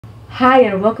Hi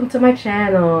and welcome to my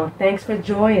channel. Thanks for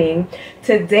joining.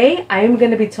 Today I am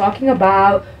going to be talking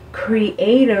about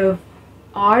creative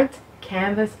art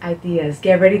canvas ideas.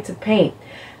 Get ready to paint.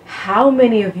 How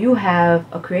many of you have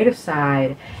a creative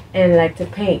side and like to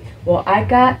paint? Well, I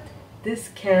got this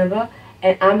canvas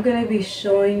and I'm going to be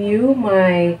showing you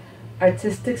my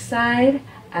artistic side.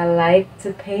 I like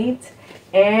to paint,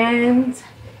 and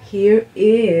here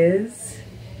is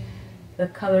the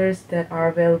colors that are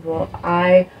available.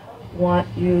 I want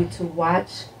you to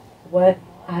watch what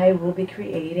I will be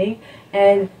creating,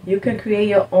 and you can create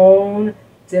your own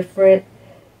different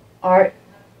art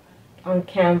on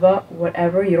Canva,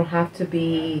 whatever. You don't have to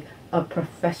be a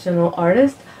professional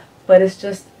artist, but it's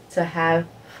just to have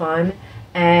fun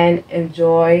and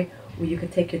enjoy, where you can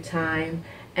take your time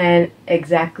and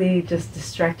exactly just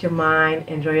distract your mind,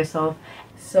 enjoy yourself.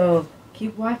 So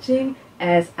keep watching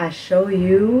as I show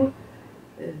you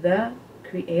the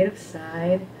creative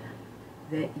side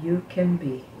that you can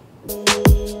be.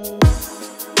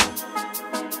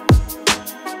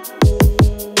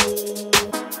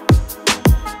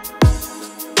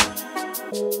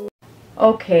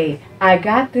 Okay, I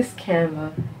got this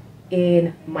canvas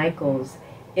in Michael's.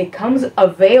 It comes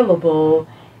available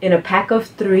in a pack of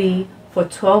 3 for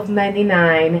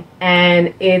 $12.99,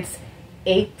 and it's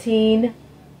 18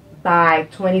 by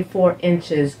 24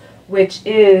 inches, which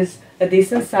is a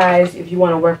decent size if you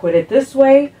want to work with it this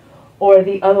way or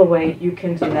the other way. You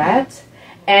can do that.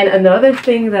 And another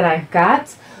thing that I got,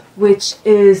 which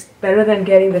is better than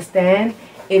getting the stand,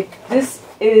 this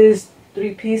is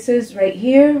 3 pieces right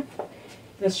here.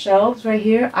 The shelves right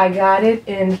here, I got it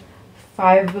in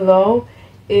Five Below.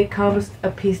 It comes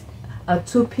a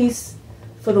 2-piece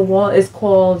for the wall. It's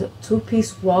called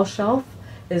 2-piece wall shelf.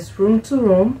 It's room to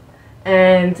room,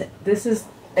 and this is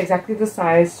exactly the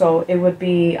size. So it would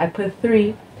be, I put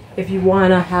 3. If you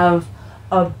want to have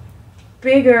a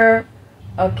bigger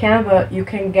canvas, you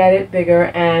can get it bigger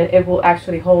and it will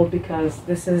actually hold, because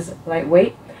this is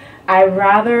lightweight. I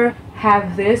rather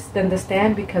have this than the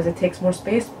stand because it takes more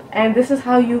space, and this is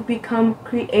how you become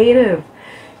creative.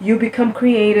 You become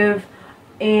creative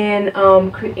in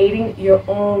creating your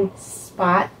own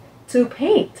spot to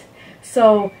paint.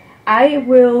 So I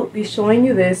will be showing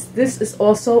you this. This is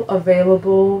also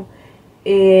available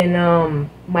in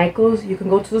Michael's. You can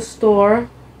go to the store,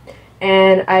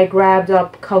 and I grabbed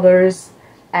up colors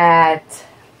at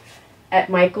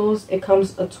Michael's. It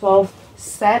comes a 12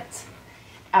 set.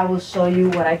 I will show you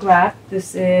what I grabbed.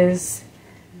 This is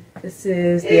the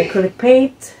acrylic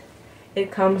paint.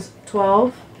 It comes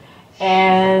 12,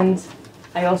 and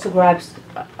I also grabbed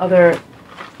other.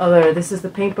 This is the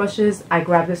paintbrushes. I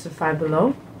grabbed this in Five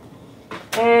Below,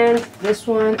 and this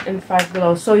one in Five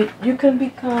Below. So you can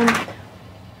become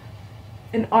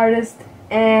an artist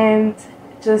and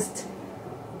just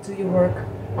do your work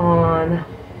on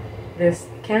this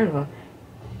Canva.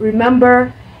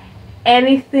 Remember,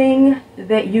 anything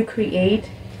that you create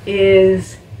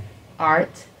is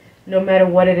art, no matter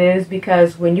what it is,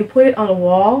 because when you put it on a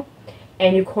wall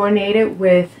and you coordinate it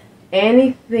with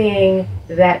anything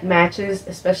that matches,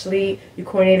 especially you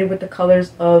coordinate it with the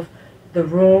colors of the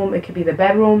room, it could be the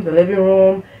bedroom, the living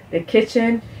room, the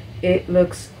kitchen, it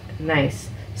looks nice.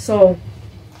 So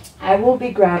I will be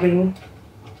grabbing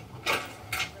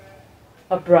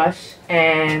a brush,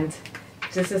 and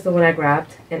this is the one I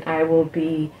grabbed, and I will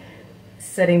be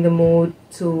setting the mood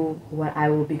to what I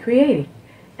will be creating.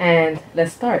 And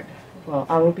let's start. Well,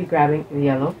 I will be grabbing the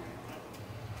yellow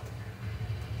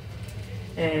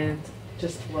and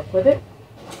just work with it.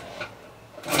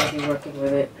 I'll be working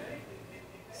with it.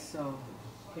 So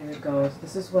here it goes.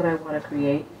 This is what I want to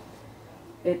create.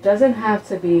 It doesn't have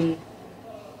to be,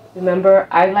 remember,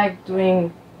 I like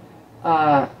doing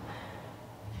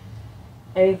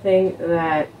anything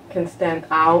that can stand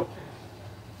out.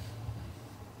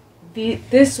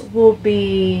 This will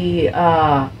be,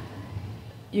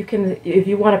 you can, if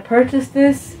you want to purchase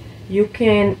this, you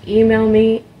can email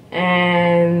me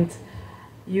and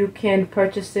you can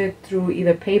purchase it through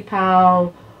either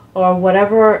PayPal or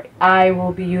whatever I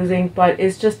will be using, but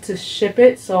it's just to ship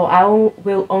it. So I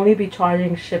will only be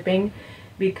charging shipping,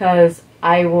 because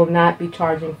I will not be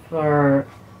charging for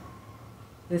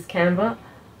this Canva,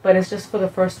 but it's just for the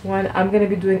first one. I'm going to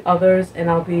be doing others, and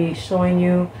I'll be showing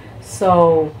you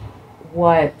so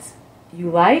what you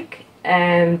like,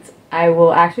 and I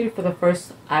will actually, for the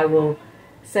first, I will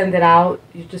send it out.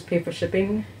 You just pay for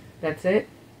shipping. That's it.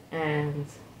 And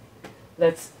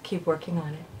let's keep working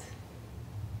on it.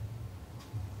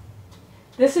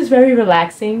 This is very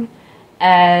relaxing,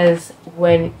 as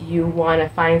when you want to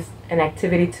find an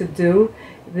activity to do,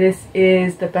 this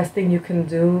is the best thing you can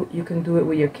do. You can do it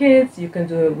with your kids, you can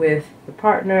do it with your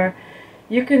partner,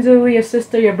 you can do it with your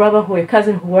sister, your brother, or your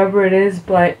cousin, whoever it is,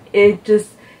 but it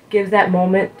just gives that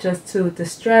moment just to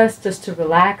distress, just to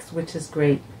relax, which is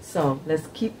great. So let's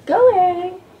keep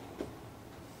going.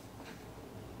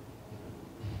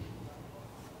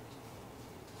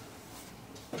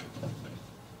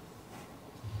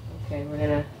 Okay, we're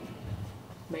gonna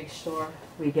make sure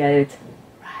we get it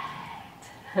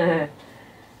right.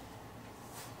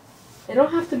 It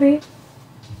don't have to be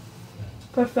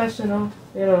professional,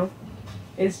 you know.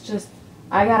 It's just,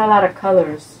 I got a lot of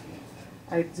colors.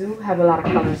 I do have a lot of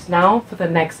colors. Now for the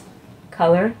next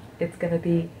color, it's gonna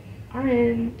be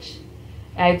orange.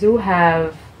 I do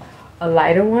have a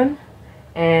lighter one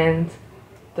and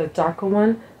the darker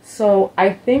one. So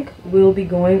I think we'll be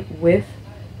going with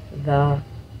the,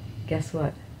 guess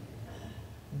what?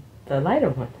 The lighter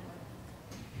one.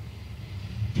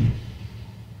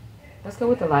 Let's go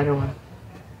with the lighter one.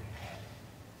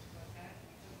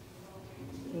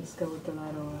 Let's go with the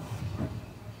lighter one.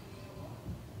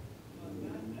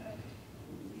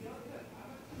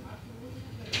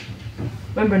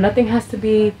 Remember, nothing has to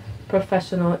be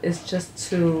professional. It's just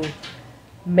to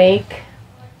make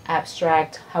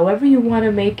abstract. However you want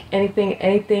to make anything,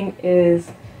 anything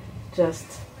is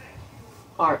just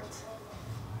art.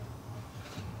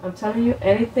 I'm telling you,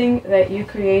 anything that you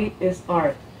create is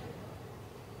art.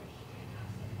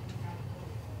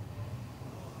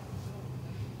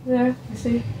 There, you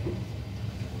see?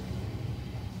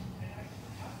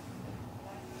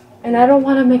 And I don't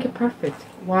want to make it perfect.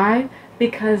 Why?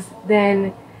 Because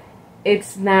then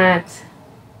it's not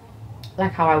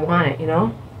like how I want it, you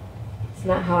know? It's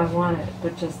not how I want it,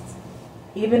 but just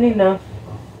even enough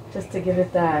just to give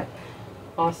it that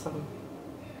awesome.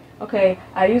 Okay,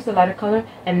 I used the lighter color,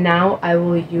 and now I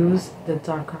will use the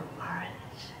darker orange.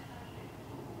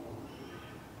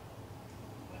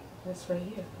 This right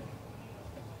here.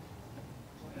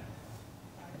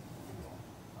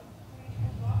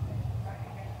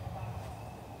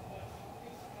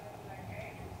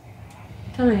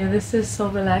 I'm telling you, this is so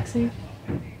relaxing.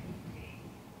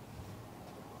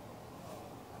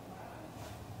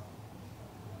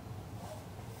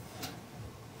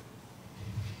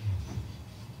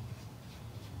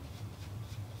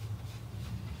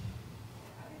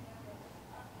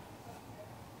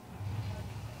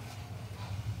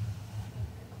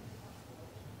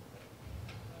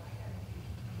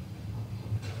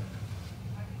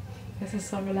 This is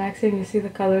so relaxing. You see the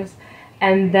colors,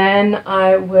 and then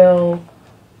I will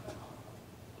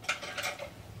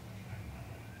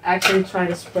actually try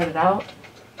to spread it out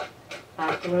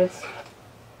afterwards,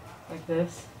 like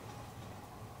this.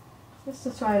 Just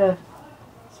to try to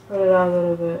spread it out a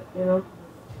little bit, you know.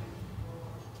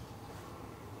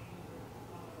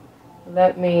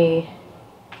 Let me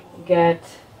get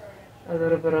a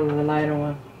little bit of the lighter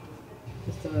one,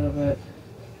 just a little bit.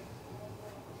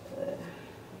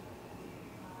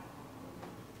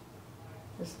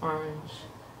 This orange.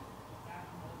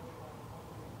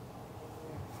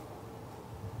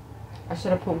 I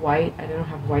should have put white. I didn't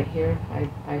have white here.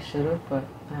 I should have, but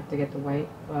I have to get the white.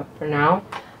 But for now,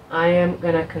 I am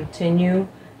gonna continue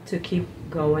to keep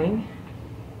going.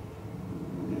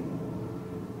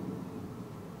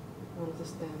 I want it to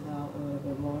stand out a little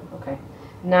bit more. Okay.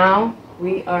 Now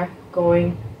we are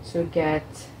going to get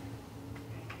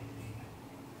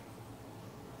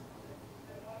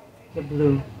the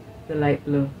blue. The light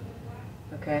blue.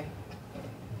 Okay,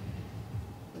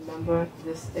 remember,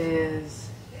 this is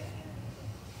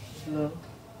blue.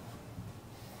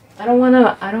 I don't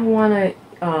wanna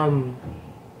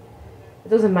it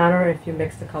doesn't matter if you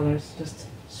mix the colors, just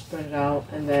spread it out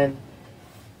and then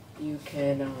you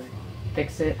can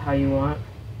fix it how you want.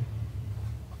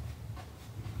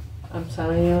 I'm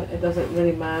telling you, it doesn't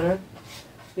really matter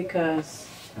because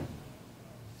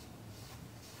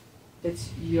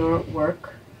it's your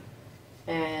work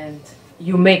and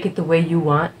you make it the way you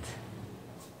want.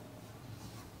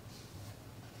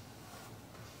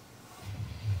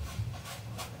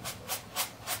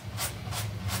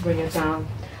 Bring it down.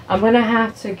 I'm gonna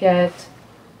have to get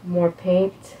more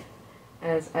paint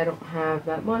as I don't have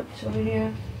that much over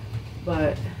here,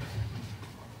 but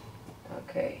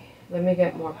okay, let me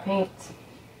get more paint.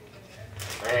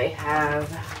 I have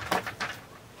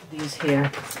these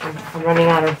here. I'm running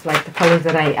out of like the colors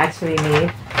that I actually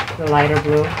need. The lighter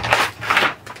blue.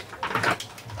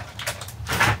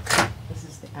 This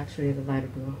is actually the lighter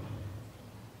blue.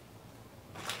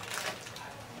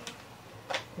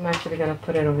 I'm actually gonna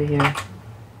put it over here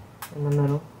in the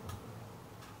middle.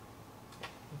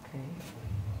 Okay.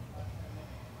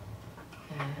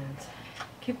 And and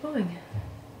keep going.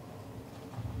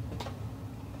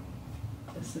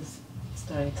 This is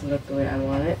starting to look the way I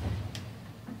want it.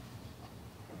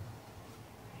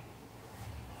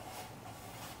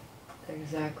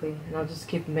 Exactly, and I'll just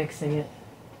keep mixing it.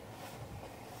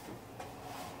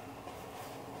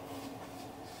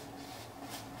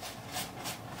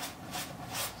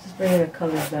 Just bringing the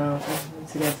colors down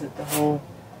once you get the whole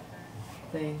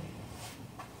thing.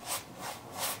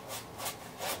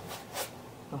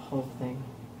 The whole thing.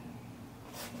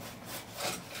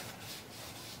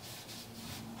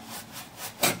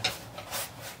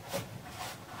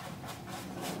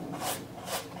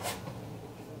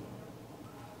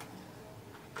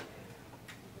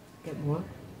 Get more?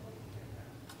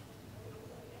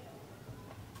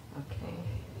 Okay.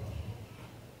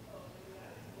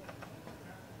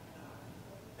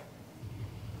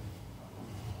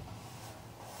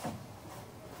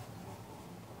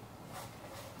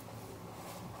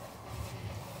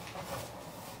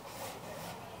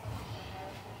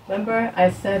 Remember, I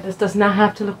said this does not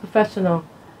have to look professional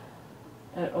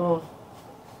at all.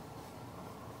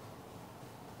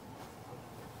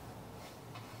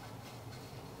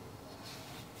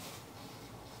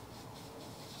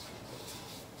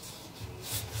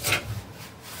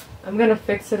 I'm gonna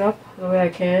fix it up the way I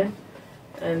can,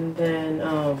 and then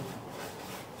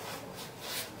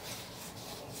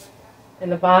in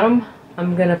the bottom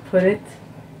I'm gonna put it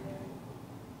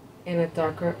in a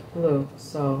darker blue.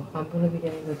 So I'm gonna be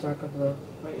getting the darker blue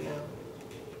right now.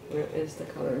 Where is the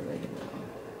color right now?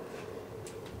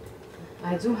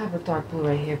 I do have a dark blue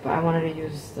right here, but I wanted to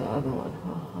use the other one.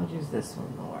 I'll use this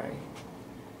one, don't worry.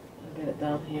 I'll get it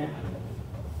down here.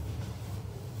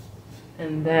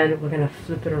 And then we're gonna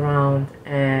flip it around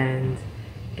and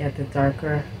get the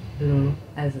darker blue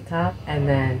as the top, and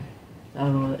then the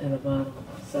other one in the bottom.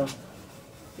 So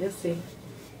you'll see.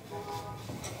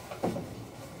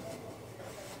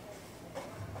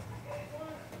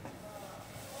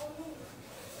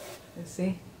 You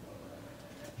see?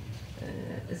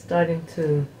 It's starting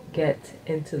to get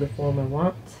into the form I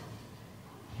want.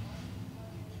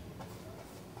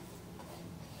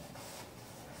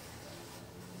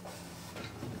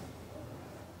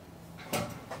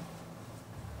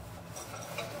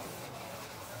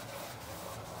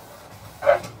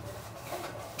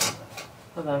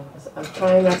 Hold on, I'm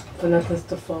trying not for this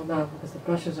to fall down because the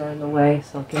brushes are in the way,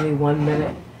 so give me 1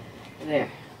 minute.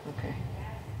 There, okay.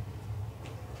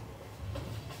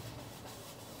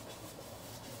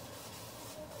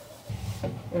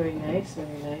 Very nice,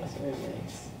 very nice, very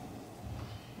nice.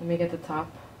 Let me get the top,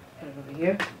 put it over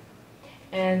here.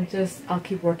 And just, I'll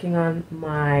keep working on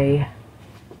my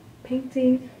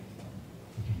painting.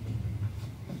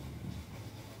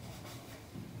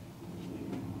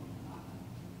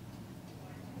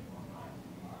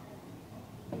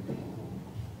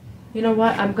 You know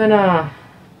what? I'm gonna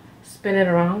spin it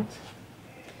around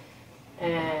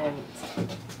and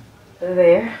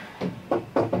there,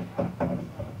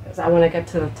 because I want to get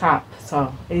to the top,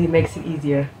 so it makes it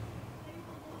easier.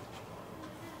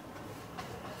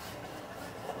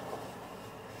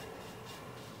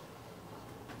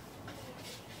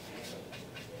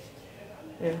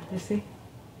 There, you see?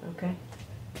 Okay.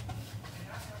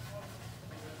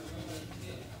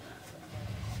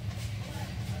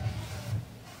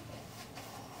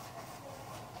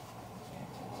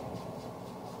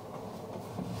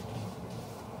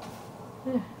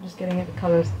 Yeah, just getting the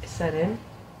colors set in.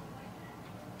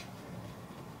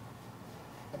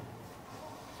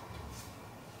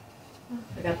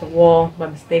 I got the wall by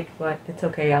mistake, but it's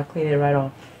okay, I'll clean it right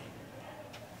off.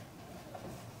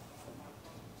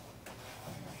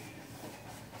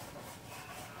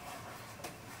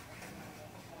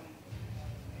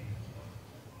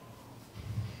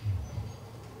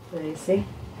 There you see?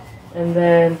 And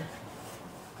then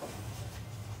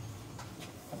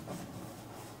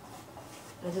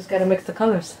I just gotta mix the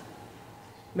colors.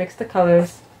 Mix the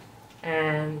colors,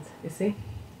 and you see?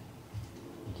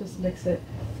 Just mix it.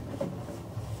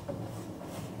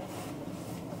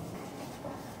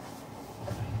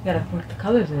 You gotta work the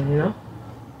colors in, you know?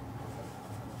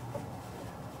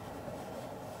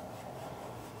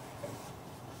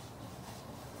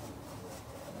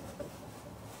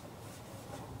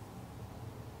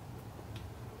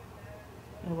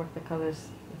 And work the colors,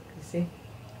 you see?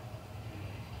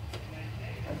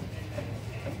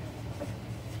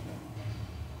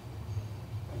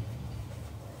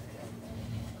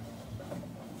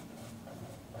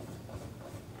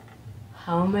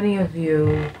 How many of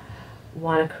you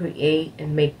want to create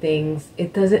and make things?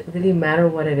 It doesn't really matter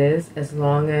what it is, as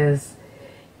long as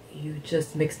you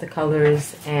just mix the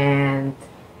colors and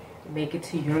make it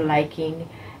to your liking,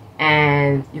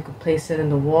 and you can place it in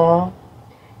the wall.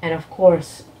 And of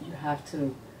course, you have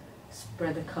to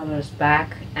spread the colors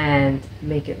back and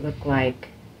make it look like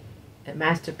a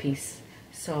masterpiece.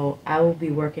 So I will be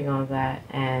working on that,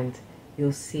 and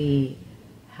you'll see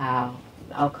how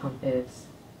the outcome is.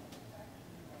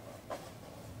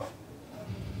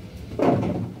 I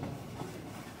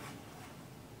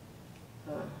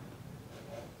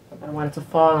don't want it to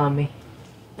fall on me.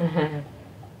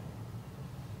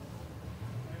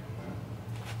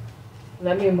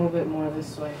 Let me move it more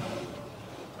this way.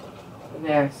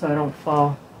 There, so I don't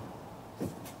fall.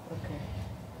 Okay.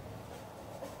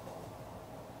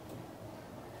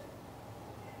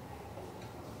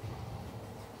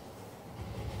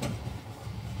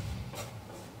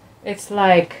 It's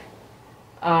like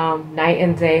night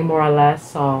and day, more or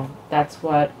less, so that's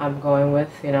what I'm going with,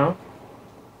 you know.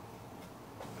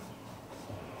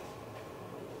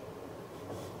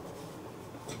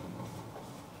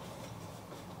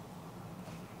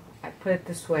 I put it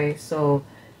this way so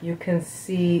you can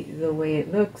see the way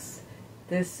it looks.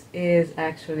 This is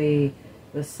actually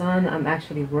the sun. I'm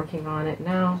actually working on it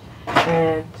now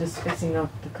and just fixing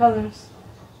up the colors.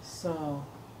 So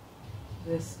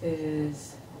this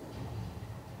is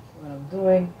what I'm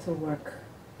doing to work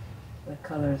the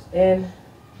colors in.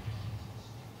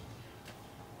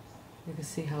 You can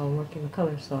see how I'm working the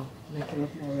colors, so make it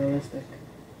look more realistic.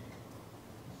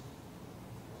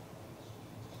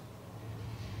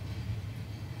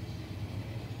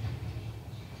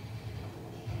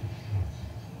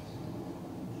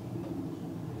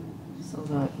 So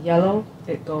the yellow,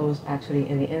 it goes actually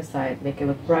in the inside, make it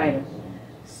look brighter.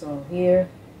 So here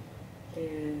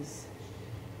is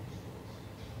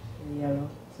the yellow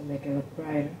to make it look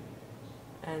brighter.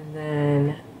 And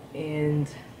then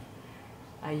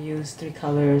I use 3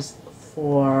 colors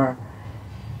for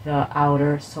the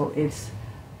outer, so it's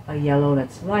a yellow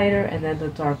that's lighter and then the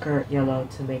darker yellow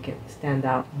to make it stand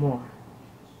out more.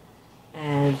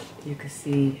 And you can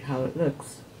see how it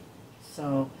looks.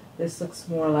 So this looks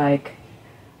more like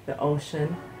the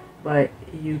ocean, but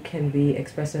you can be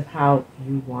expressive how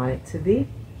you want it to be.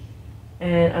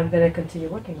 And I'm going to continue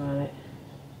working on it.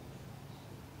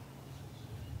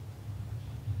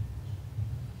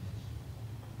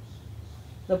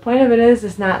 The point of it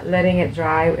is not letting it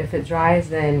dry. If it dries,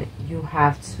 then you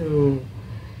have to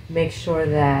make sure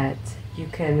that you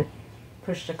can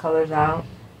push the colors out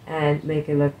and make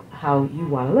it look how you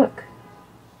want to look.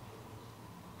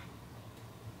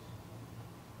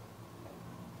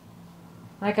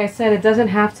 Like I said, it doesn't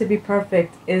have to be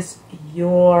perfect. It's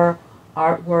your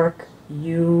artwork.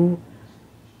 You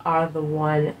are the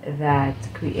one that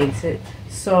creates it.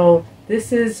 So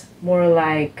this is more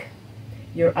like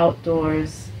you're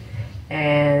outdoors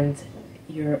and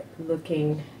you're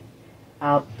looking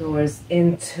outdoors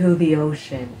into the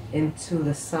ocean, into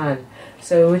the sun.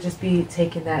 So it would just be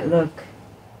taking that look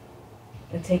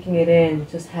and taking it in,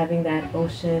 just having that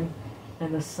ocean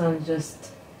and the sun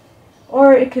just,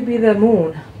 or it could be the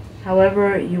moon,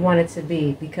 however you want it to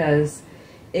be, because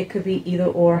it could be either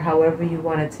or, however you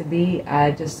want it to be.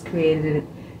 I just created it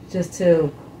just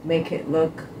to make it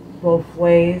look both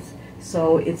ways,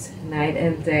 so it's night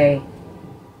and day.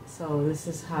 So this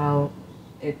is how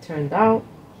it turned out,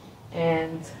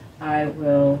 and I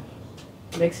will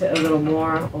mix it a little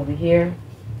more over here.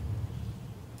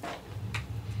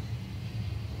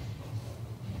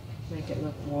 Make it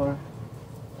look more.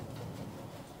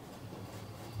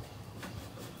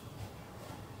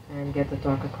 And get the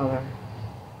darker color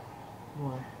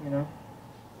more, you know?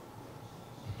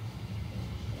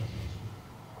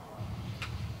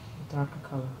 Darker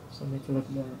color, so make it look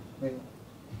more real.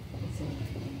 Let's see.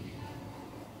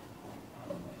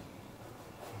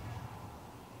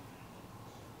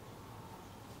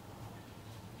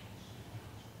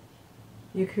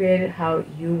 You create it how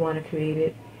you want to create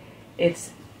it.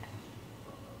 It's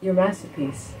your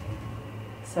masterpiece.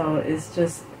 So it's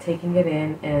just taking it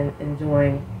in and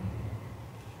enjoying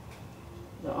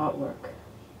the artwork.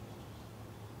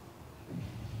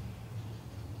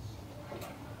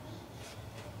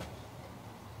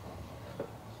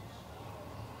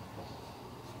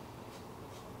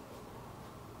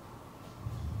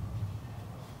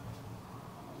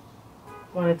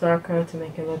 Want it darker to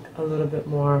make it look a little bit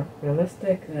more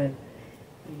realistic, then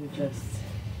you would just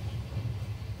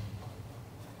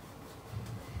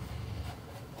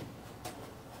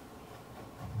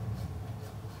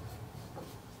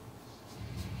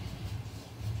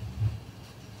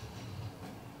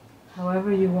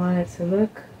however you want it to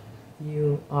look.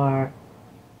 You are,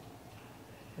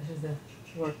 this is the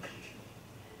work.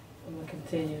 I'm going to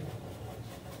continue.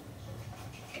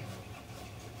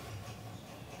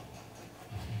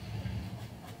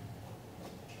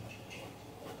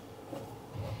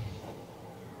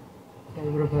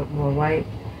 little bit more white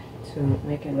to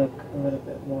make it look a little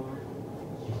bit more.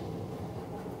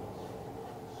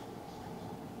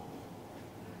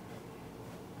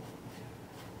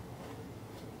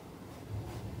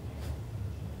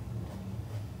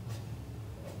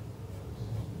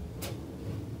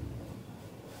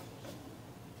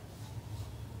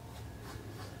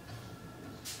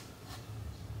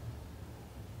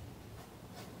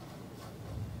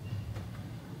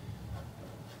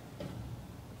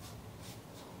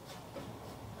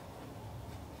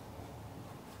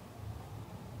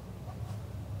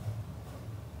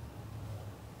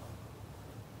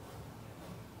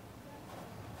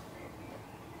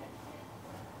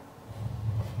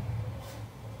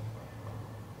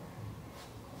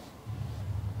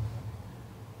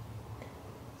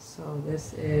 So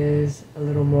this is a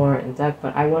little more in depth,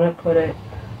 but I want to put it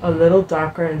a little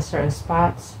darker in certain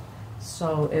spots,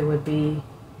 so it would be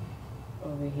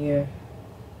over here.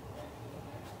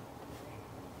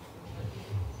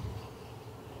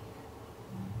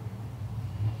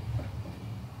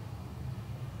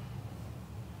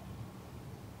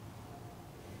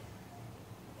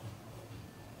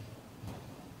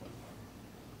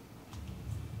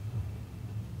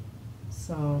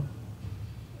 So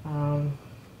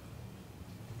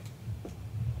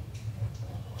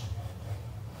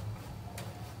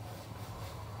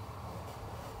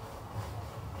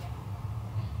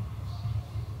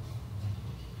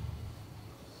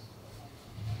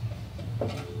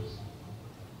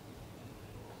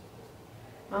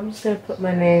I'm just going to put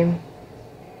my name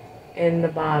in the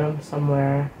bottom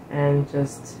somewhere and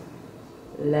just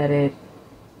let it,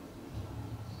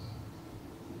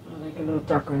 I like a little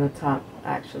darker on the top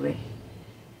actually.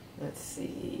 Let's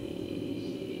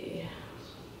see.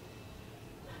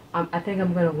 I think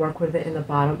I'm going to work with it in the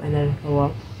bottom and then go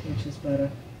up, which is better.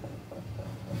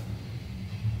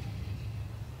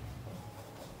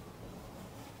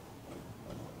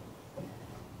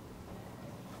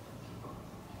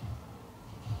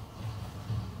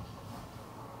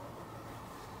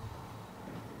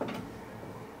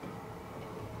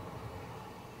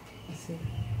 See.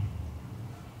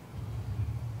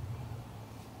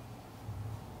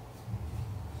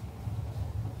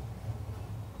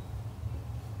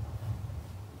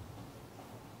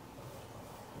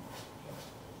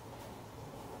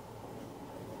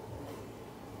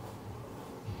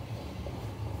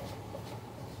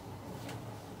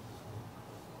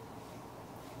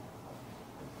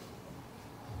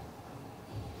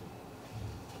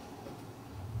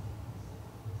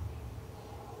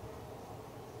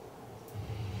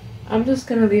 I'm just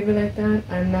gonna leave it like that.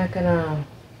 I'm not gonna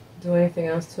do anything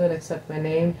else to it except my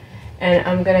name, and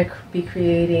I'm gonna be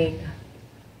creating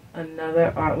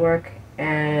another artwork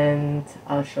and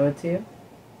I'll show it to you.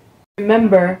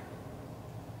 Remember,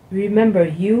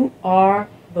 you are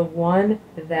the one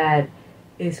that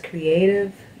is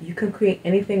creative. You can create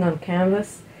anything on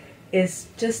canvas. It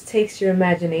just takes your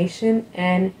imagination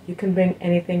and you can bring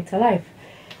anything to life.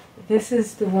 This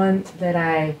is the one that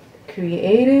I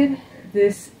created.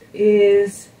 This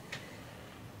is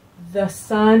the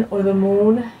sun or the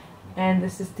moon, and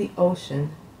this is the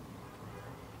ocean.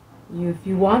 If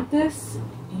you want this,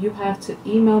 you have to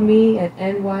email me at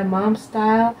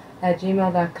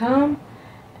nymomstyle@gmail.com,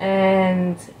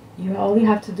 and all you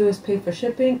have to do is pay for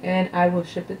shipping and I will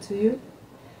ship it to you.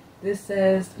 This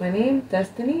says my name,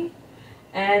 Destiny,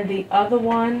 and the other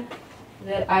one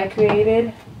that I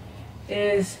created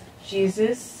is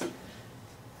Jesus.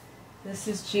 This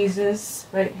is Jesus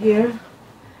right here,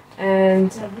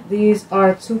 and these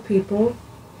are two people.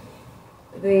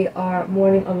 They are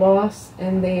mourning a loss,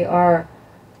 and they are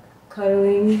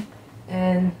cuddling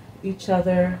and each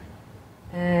other,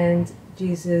 and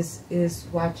Jesus is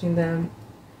watching them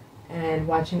and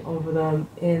watching over them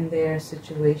in their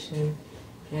situation.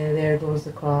 And there goes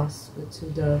the cross with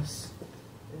two doves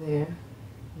there.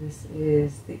 This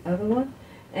is the other one.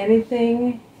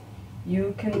 Anything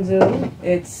you can do,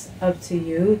 it's up to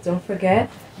you. Don't forget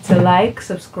to like,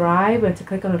 subscribe, and to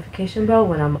click on the notification bell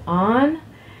when I'm on.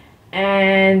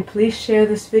 And please share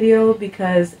this video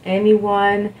because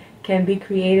anyone can be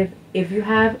creative. If you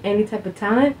have any type of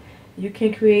talent, you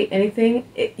can create anything.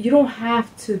 You don't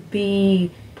have to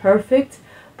be perfect,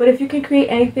 but if you can create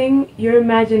anything, your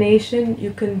imagination,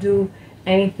 you can do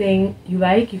anything you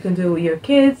like. You can do it with your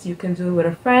kids, you can do it with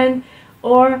a friend,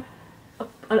 or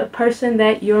a person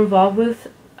that you're involved with,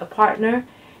 a partner.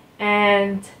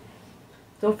 And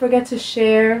don't forget to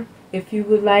share. If you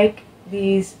would like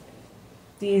these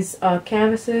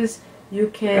canvases, you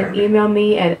can email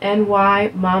me at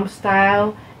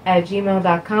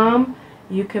nymomstyle@gmail.com.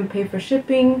 You can pay for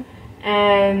shipping,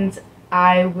 and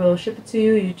I will ship it to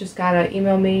you. You just gotta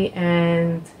email me,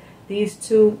 and these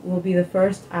two will be the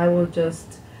first. I will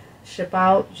just ship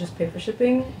out, just pay for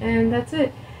shipping, and that's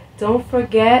it. Don't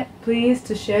forget, please,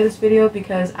 to share this video,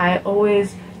 because I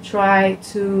always try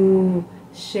to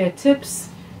share tips,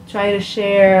 try to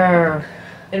share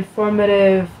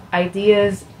informative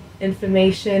ideas,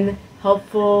 information,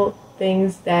 helpful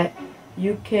things that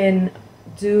you can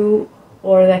do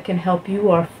or that can help you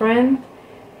or a friend.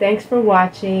 Thanks for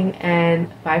watching, and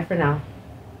bye for now.